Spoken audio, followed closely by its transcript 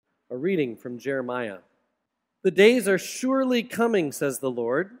A reading from Jeremiah. The days are surely coming, says the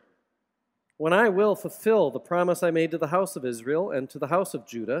Lord, when I will fulfill the promise I made to the house of Israel and to the house of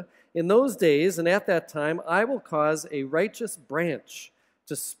Judah. In those days and at that time, I will cause a righteous branch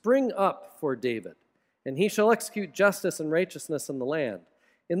to spring up for David, and he shall execute justice and righteousness in the land.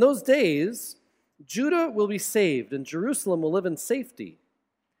 In those days, Judah will be saved, and Jerusalem will live in safety.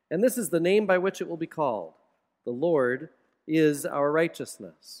 And this is the name by which it will be called: the Lord is our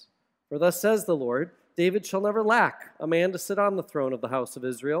righteousness. For thus says the Lord, David shall never lack a man to sit on the throne of the house of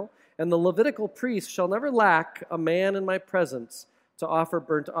Israel, and the Levitical priest shall never lack a man in my presence to offer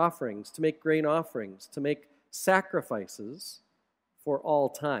burnt offerings, to make grain offerings, to make sacrifices for all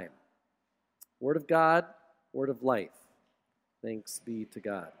time. Word of God, word of life. Thanks be to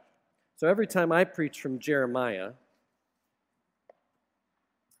God. So every time I preach from Jeremiah,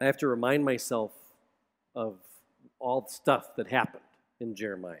 I have to remind myself of all the stuff that happened in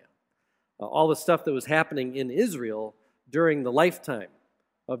Jeremiah. All the stuff that was happening in Israel during the lifetime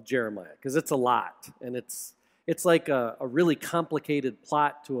of Jeremiah, because it's a lot, and it's like a really complicated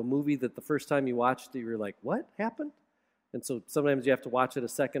plot to a movie that the first time you watched it, you're like, what happened? And so sometimes you have to watch it a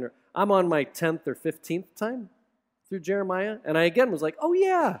second. I'm on my 10th or 15th time through Jeremiah, and I again was like, oh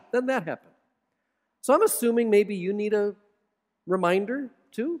yeah, then that happened. So I'm assuming maybe you need a reminder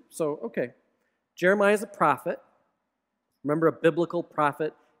too. So, okay, Jeremiah is a prophet. Remember, a biblical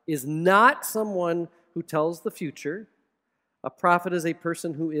prophet is not someone who tells the future. A prophet is a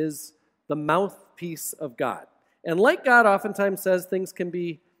person who is the mouthpiece of God. And like God oftentimes says, things can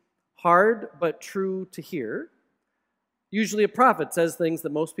be hard but true to hear. Usually a prophet says things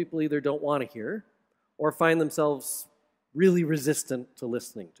that most people either don't want to hear or find themselves really resistant to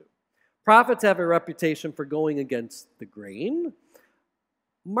listening to. Prophets have a reputation for going against the grain,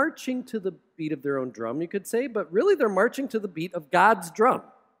 marching to the beat of their own drum, you could say, but really they're marching to the beat of God's drum.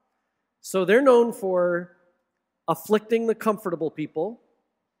 So they're known for afflicting the comfortable people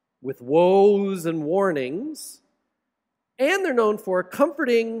with woes and warnings, and they're known for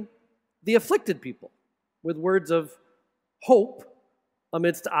comforting the afflicted people with words of hope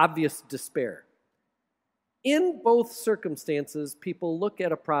amidst obvious despair. In both circumstances, people look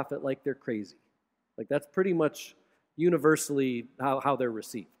at a prophet like they're crazy. Like that's pretty much universally how they're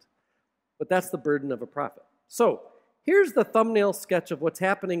received. But that's the burden of a prophet. So, here's the thumbnail sketch of what's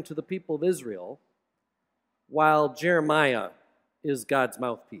happening to the people of Israel while Jeremiah is God's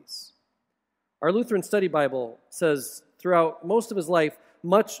mouthpiece. Our Lutheran Study Bible says throughout most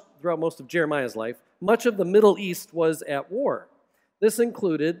of Jeremiah's life, much of the Middle East was at war. This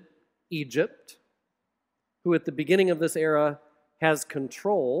included Egypt, who at the beginning of this era has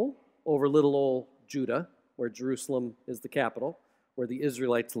control over little old Judah, where Jerusalem is the capital, where the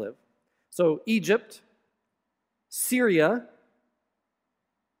Israelites live. So Egypt, Syria,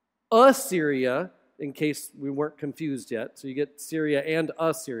 Assyria, in case we weren't confused yet. So you get Syria and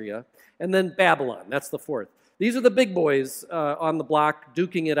Assyria. And then Babylon, that's the fourth. These are the big boys on the block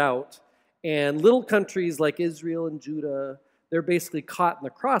duking it out. And little countries like Israel and Judah, they're basically caught in the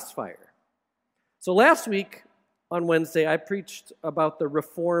crossfire. So last week, on Wednesday, I preached about the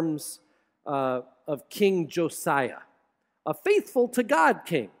reforms of King Josiah, a faithful to God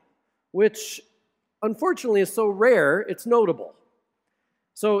king, which unfortunately is so rare, it's notable.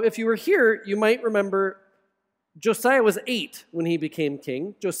 So if you were here, you might remember Josiah was 8 when he became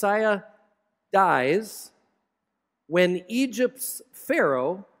king. Josiah dies when Egypt's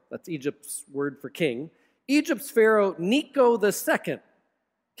Pharaoh, that's Egypt's word for king, Egypt's Pharaoh Necho II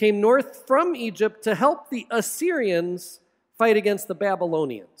came north from Egypt to help the Assyrians fight against the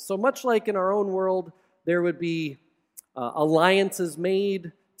Babylonians. So much like in our own world, there would be alliances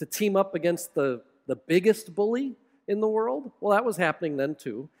made to team up against the biggest bully in the world. Well, that was happening then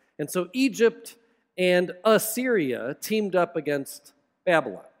too. And so Egypt and Assyria teamed up against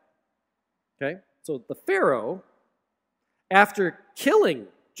Babylon. Okay? So the Pharaoh, after killing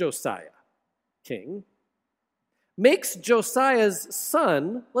Josiah, king, makes Josiah's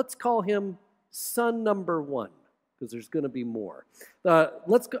son, let's call him son number 1, because there's going to be more.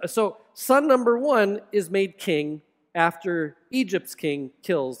 So son number 1 is made king after Egypt's king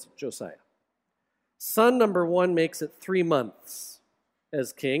kills Josiah. Son number 1 makes it 3 months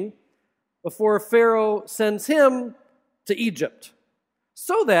as king before Pharaoh sends him to Egypt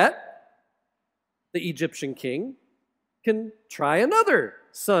so that the Egyptian king can try another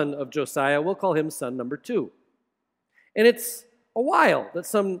son of Josiah. We'll call him son number 2. And it's a while that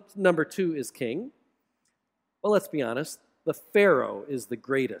son number 2 is king. Well, let's be honest, the Pharaoh is the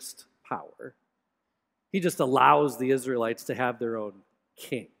greatest power. He just allows the Israelites to have their own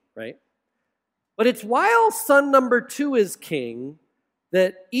king, right? But it's while son number 2 is king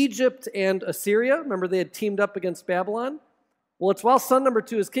that Egypt and Assyria, remember they had teamed up against Babylon? Well, it's while son number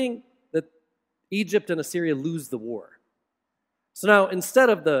 2 is king that Egypt and Assyria lose the war. So now, instead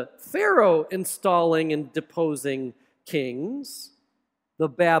of the Pharaoh installing and deposing kings, the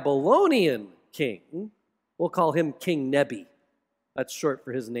Babylonian king, we'll call him King Nebi. That's short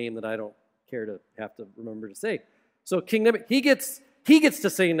for his name that I don't care to have to remember to say. So King Nebi, he gets to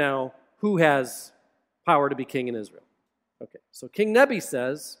say now who has power to be king in Israel. Okay, so King Nebi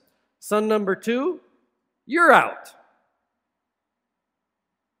says, son number 2, you're out.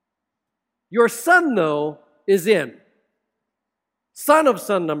 Your son, though, is in. Son of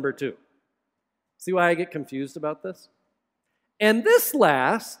son number 2. See why I get confused about this? And this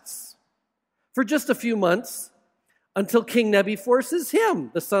lasts for just a few months until King Nebi forces him,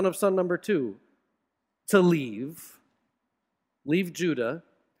 the son of son number 2, to leave Judah,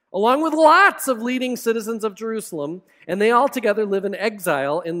 along with lots of leading citizens of Jerusalem, and they all together live in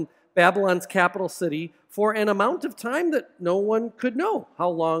exile in Babylon's capital city for an amount of time that no one could know how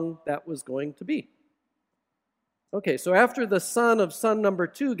long that was going to be. Okay, so after the son of son number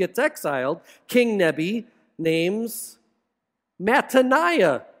 2 gets exiled, King Nebi names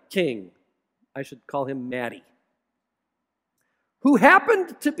Mattaniah king. I should call him Matty, who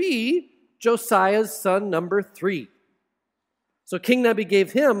happened to be Josiah's son number 3. So King Nebi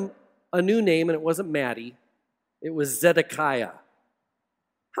gave him a new name, and it wasn't Matty. It was Zedekiah.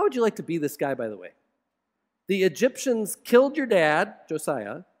 How would you like to be this guy, by the way? The Egyptians killed your dad,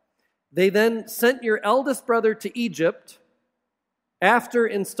 Josiah. They then sent your eldest brother to Egypt after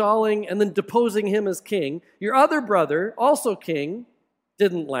installing and then deposing him as king. Your other brother, also king,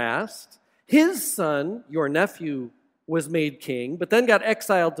 didn't last. His son, your nephew, was made king, but then got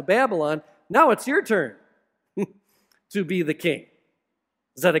exiled to Babylon. Now it's your turn to be the king,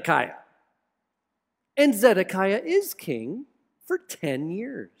 Zedekiah. And Zedekiah is king for 10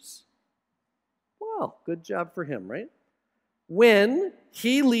 years. Well, good job for him, right? When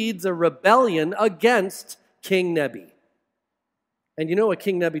he leads a rebellion against King Nebi. And you know what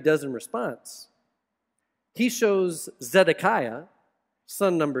King Nebi does in response? He shows Zedekiah,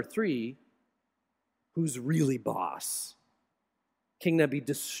 son number 3, who's really boss. King Nebi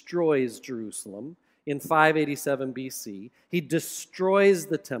destroys Jerusalem in 587 BC. He destroys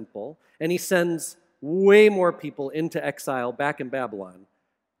the temple, and he sends way more people into exile back in Babylon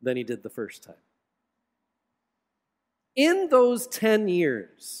than he did the first time. In those 10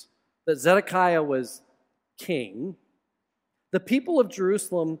 years that Zedekiah was king, the people of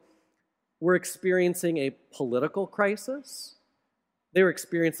Jerusalem were experiencing a political crisis. They were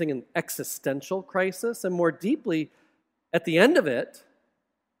experiencing an existential crisis, and more deeply, at the end of it,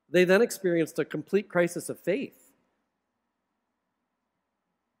 they then experienced a complete crisis of faith.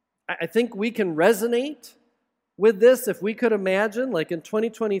 I think we can resonate with this if we could imagine, like in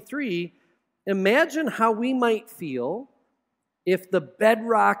 2023, imagine how we might feel if the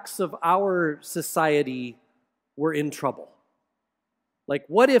bedrocks of our society were in trouble. Like,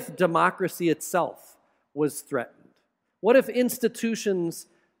 what if democracy itself was threatened? What if institutions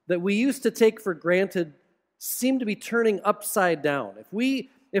that we used to take for granted seem to be turning upside down?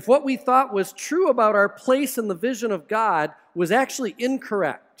 If what we thought was true about our place in the vision of God was actually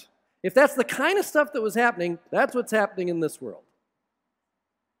incorrect, if that's the kind of stuff that was happening, that's what's happening in this world.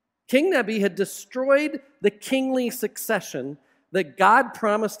 King Nebi had destroyed the kingly succession that God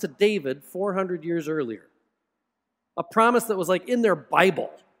promised to David 400 years earlier. A promise that was like in their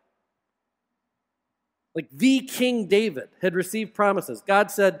Bible. Like the King David had received promises.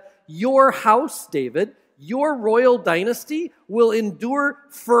 God said, your house, David, your royal dynasty will endure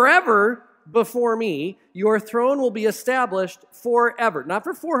forever before me. Your throne will be established forever. Not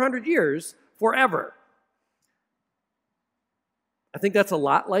for 400 years, forever. I think that's a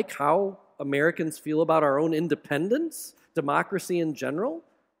lot like how Americans feel about our own independence, democracy in general.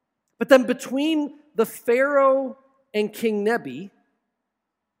 But then between the Pharaoh and King Nebi,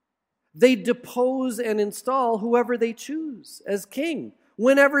 they depose and install whoever they choose as king,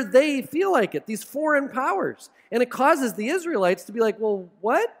 whenever they feel like it, these foreign powers. And it causes the Israelites to be like, well,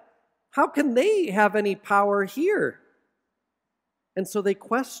 what? How can they have any power here? And so they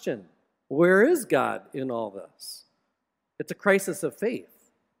question, where is God in all this? It's a crisis of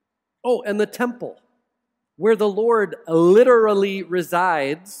faith. Oh, and the temple, where the Lord literally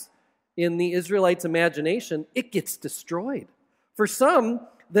resides in the Israelites' imagination, it gets destroyed. For some,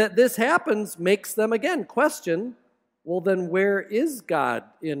 that this happens makes them again question, well, then where is God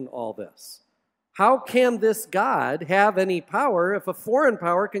in all this? How can this God have any power if a foreign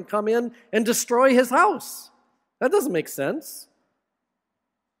power can come in and destroy his house? That doesn't make sense.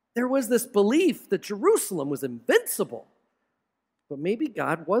 There was this belief that Jerusalem was invincible. But maybe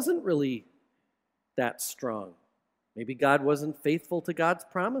God wasn't really that strong. Maybe God wasn't faithful to God's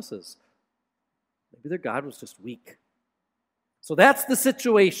promises. Maybe their God was just weak. So that's the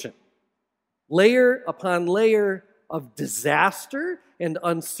situation. Layer upon layer of disaster and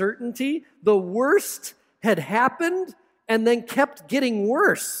uncertainty. The worst had happened and then kept getting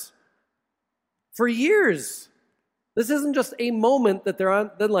worse for years. This isn't just a moment that they're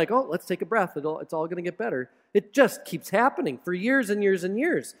on, then like, oh, let's take a breath. It's all going to get better. It just keeps happening for years and years and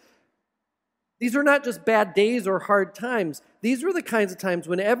years. These are not just bad days or hard times. These were the kinds of times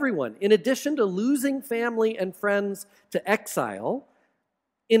when everyone, in addition to losing family and friends to exile,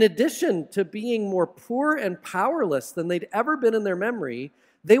 in addition to being more poor and powerless than they'd ever been in their memory,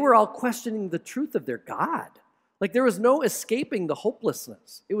 they were all questioning the truth of their God. Like there was no escaping the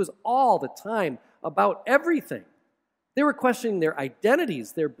hopelessness. It was all the time about everything. They were questioning their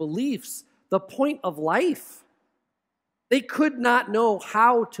identities, their beliefs, the point of life. They could not know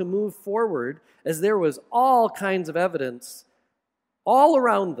how to move forward as there was all kinds of evidence all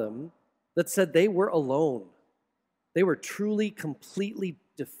around them that said they were alone. They were truly, completely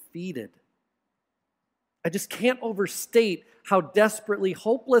defeated. I just can't overstate how desperately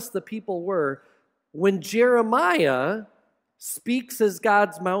hopeless the people were when Jeremiah speaks as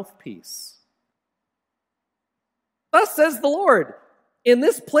God's mouthpiece. Thus says the Lord, in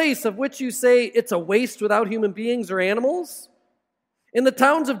this place of which you say it's a waste without human beings or animals, in the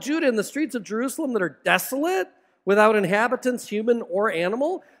towns of Judah and the streets of Jerusalem that are desolate, without inhabitants, human or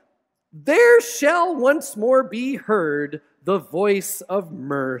animal, there shall once more be heard the voice of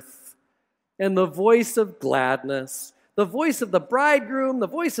mirth and the voice of gladness, the voice of the bridegroom, the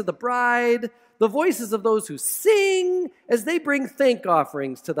voice of the bride, the voices of those who sing as they bring thank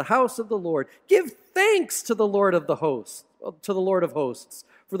offerings to the house of the Lord. Give thanks to the Lord of hosts,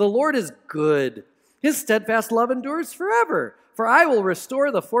 for the Lord is good. His steadfast love endures forever. For I will restore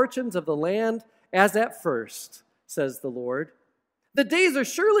the fortunes of the land as at first, says the Lord. The days are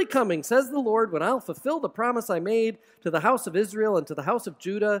surely coming, says the Lord, when I'll fulfill the promise I made to the house of Israel and to the house of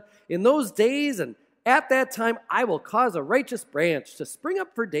Judah. In those days and at that time, I will cause a righteous branch to spring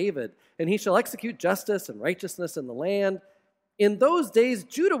up for David, and he shall execute justice and righteousness in the land. In those days,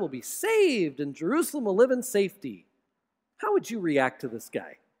 Judah will be saved, and Jerusalem will live in safety. How would you react to this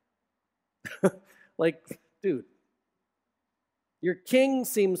guy? Like, dude, your king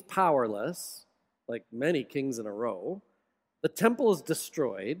seems powerless, like many kings in a row. The temple is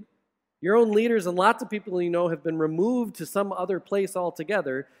destroyed. Your own leaders and lots of people you know have been removed to some other place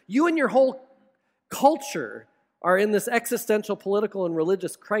altogether. You and your whole culture are in this existential political and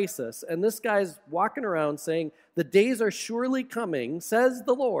religious crisis, and this guy's walking around saying, the days are surely coming, says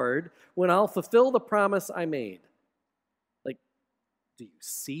the Lord, when I'll fulfill the promise I made. Like, do you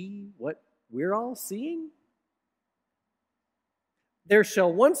see what we're all seeing? There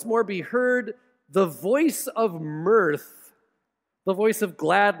shall once more be heard the voice of mirth, the voice of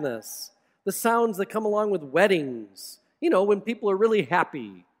gladness, the sounds that come along with weddings, when people are really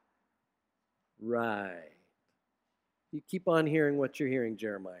happy. Right. You keep on hearing what you're hearing,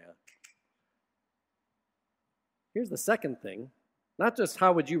 Jeremiah. Here's the second thing. Not just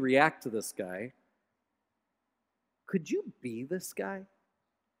how would you react to this guy. Could you be this guy?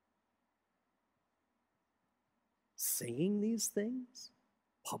 Saying these things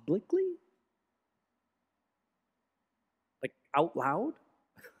publicly? Like out loud?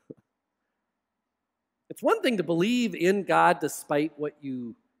 It's one thing to believe in God despite what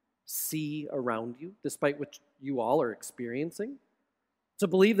you see around you, despite what you all are experiencing. To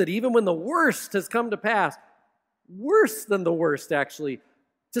believe that even when the worst has come to pass, worse than the worst actually,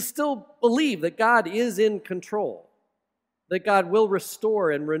 to still believe that God is in control, that God will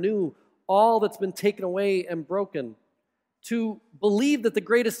restore and renew all that's been taken away and broken, to believe that the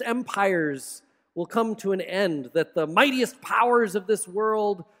greatest empires will come to an end, that the mightiest powers of this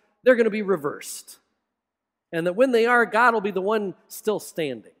world, they're going to be reversed, and that when they are, God will be the one still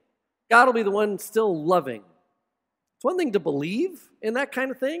standing. God will be the one still loving. It's one thing to believe in that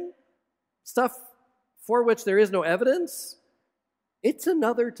kind of thing, stuff for which there is no evidence. It's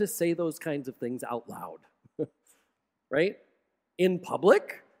another to say those kinds of things out loud, right? In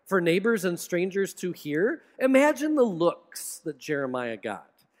public, for neighbors and strangers to hear. Imagine the looks that Jeremiah got.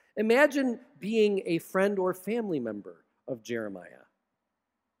 Imagine being a friend or family member of Jeremiah.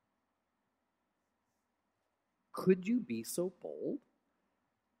 Could you be so bold?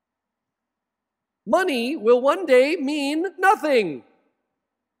 Money will one day mean nothing.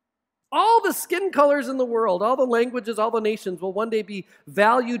 All the skin colors in the world, all the languages, all the nations will one day be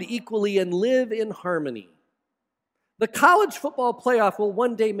valued equally and live in harmony. The college football playoff will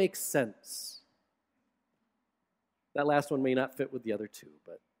one day make sense. That last one may not fit with the other two,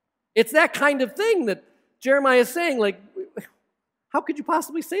 but it's that kind of thing that Jeremiah is saying, like, how could you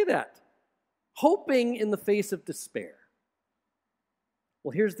possibly say that? Hoping in the face of despair.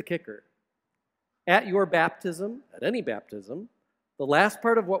 Well, here's the kicker. At your baptism, at any baptism, the last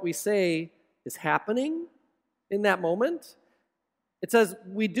part of what we say is happening in that moment. It says,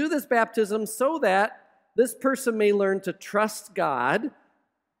 we do this baptism so that this person may learn to trust God,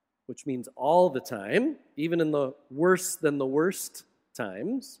 which means all the time, even in the worse than the worst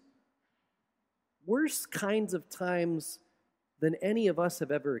times. Worse kinds of times than any of us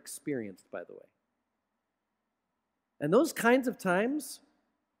have ever experienced, by the way. And those kinds of times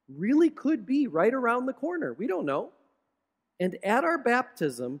really could be right around the corner. We don't know. And at our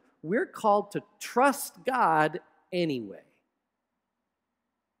baptism, we're called to trust God anyway.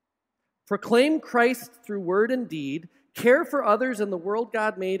 Proclaim Christ through word and deed, care for others in the world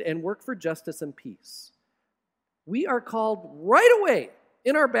God made, and work for justice and peace. We are called right away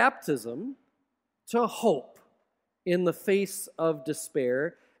in our baptism to hope in the face of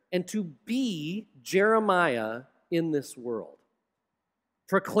despair and to be Jeremiah in this world.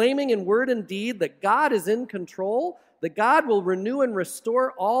 Proclaiming in word and deed that God is in control, that God will renew and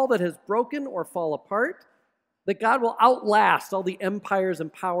restore all that has broken or fall apart, that God will outlast all the empires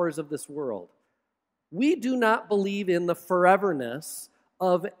and powers of this world. We do not believe in the foreverness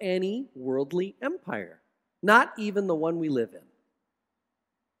of any worldly empire, not even the one we live in.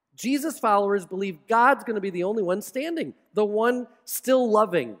 Jesus' followers believe God's going to be the only one standing, the one still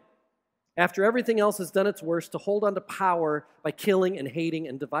loving, after everything else has done its worst to hold on to power by killing and hating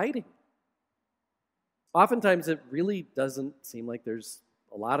and dividing. Oftentimes, it really doesn't seem like there's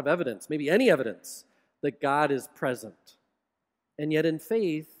a lot of evidence, maybe any evidence, that God is present. And yet in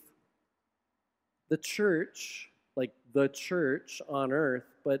faith, the church, like the church on earth,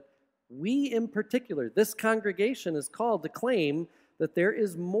 but we in particular, this congregation is called to claim that there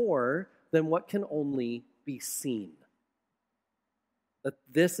is more than what can only be seen. That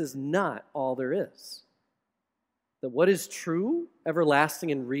this is not all there is. That what is true,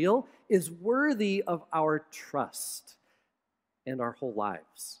 everlasting, and real is worthy of our trust and our whole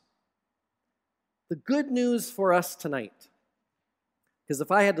lives. The good news for us tonight, because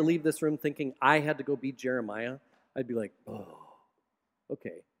if I had to leave this room thinking I had to go be Jeremiah, I'd be like, oh,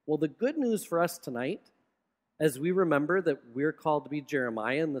 okay. Well, the good news for us tonight, as we remember that we're called to be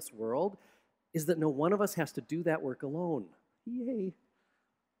Jeremiah in this world, is that no one of us has to do that work alone. Yay.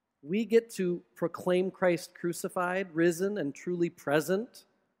 We get to proclaim Christ crucified, risen, and truly present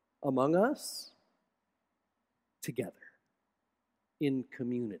among us together in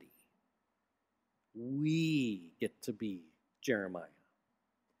community. We get to be Jeremiah.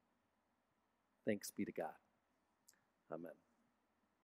 Thanks be to God. Amen.